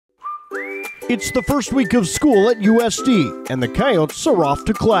It's the first week of school at USD, and the Coyotes are off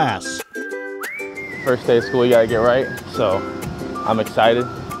to class. First day of school, you gotta get right, so I'm excited.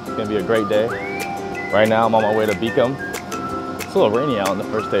 It's gonna be a great day. Right now, I'm on my way to Beacom. It's a little rainy out on the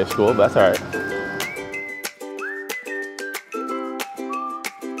first day of school, but that's all right.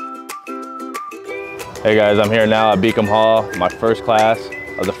 Hey guys, I'm here now at Beacom Hall. My first class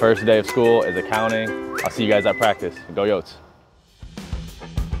of the first day of school is accounting. I'll see you guys at practice. Go Yotes.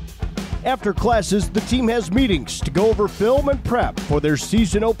 After classes, the team has meetings to go over film and prep for their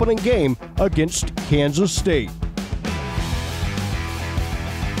season opening game against Kansas State.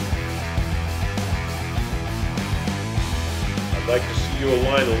 I'd like to see you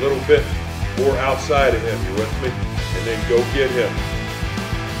align a little bit more outside of him. You with me? And then go get him.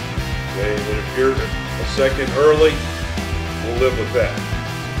 Okay, and then if you're a second early, we'll live with that.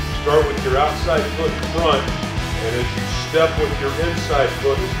 Start with your outside foot front, and as you step with your inside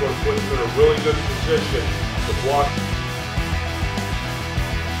foot, it's going to put you in a really good position to block.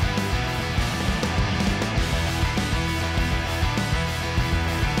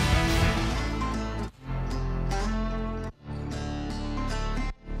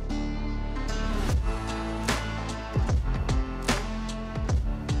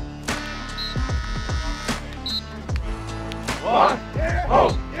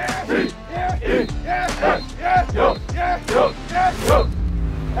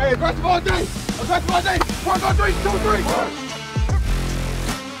 Hey, aggressive on three! Aggressive on three! Work on three! 2, 3!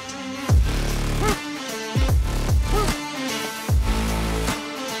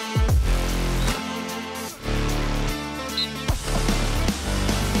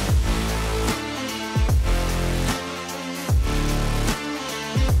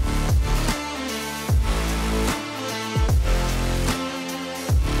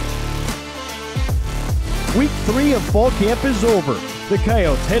 Week 3 of fall camp is over. The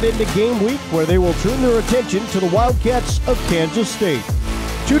Coyotes head into game week where they will turn their attention to the Wildcats of Kansas State.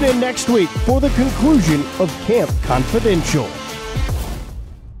 Tune in next week for the conclusion of Camp Confidential.